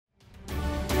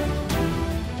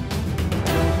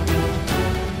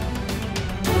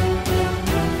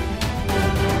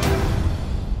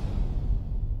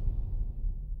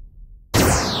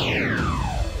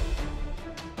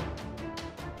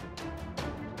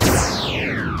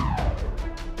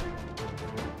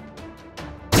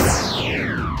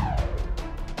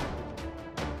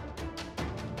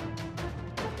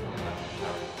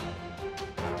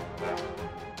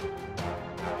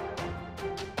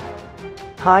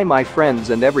Hi my friends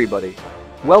and everybody.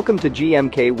 Welcome to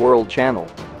GMK World Channel.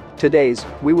 Today's,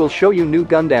 we will show you new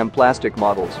Gundam plastic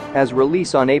models as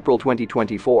release on April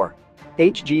 2024.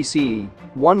 HGCE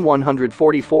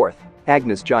 1/144th,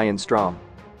 Agnes Gyan Strom.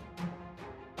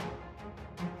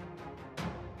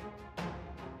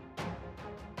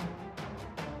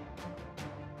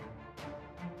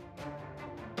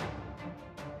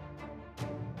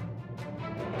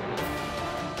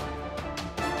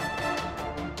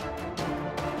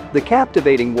 The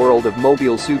captivating world of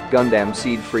mobile Suit Gundam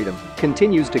SEED FREEDOM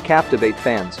continues to captivate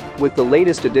fans with the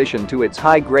latest addition to its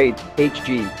high-grade,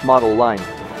 HG, model line.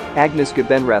 Agnes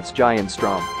Giebenrath's Gyan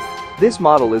Strom. This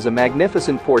model is a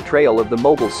magnificent portrayal of the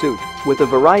mobile suit with a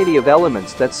variety of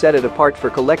elements that set it apart for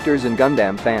collectors and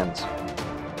Gundam fans.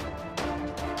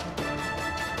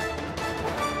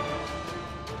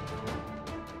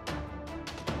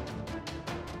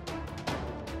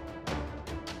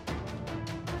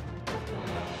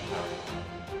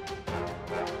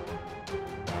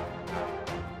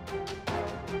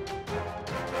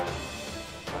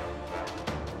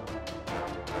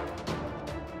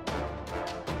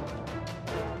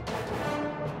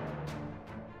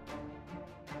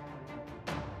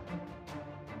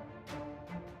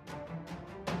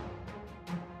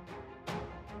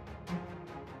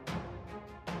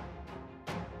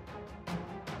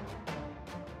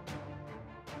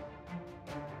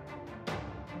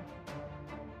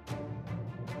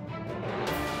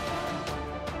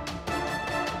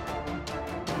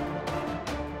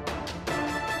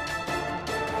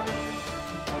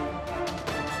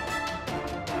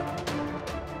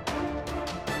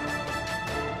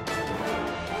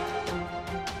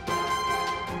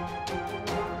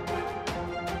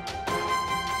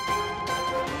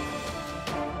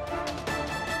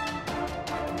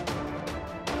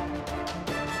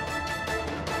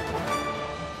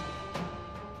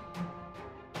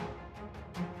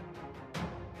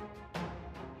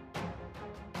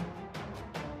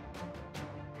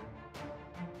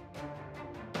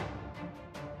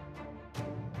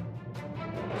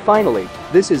 Finally,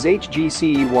 this is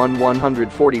HGCE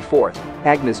 1/144th,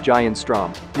 Agnes Gyan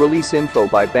Strom, release info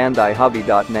by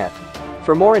BandaiHobby.net.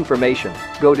 For more information,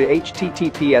 go to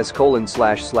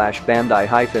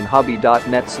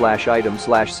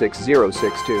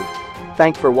https://bandai-hobby.net/item/6062.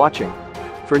 Thanks for watching.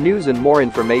 For news and more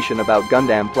information about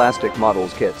Gundam plastic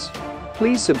models kits,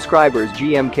 please subscribe our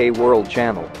GMK World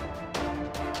channel.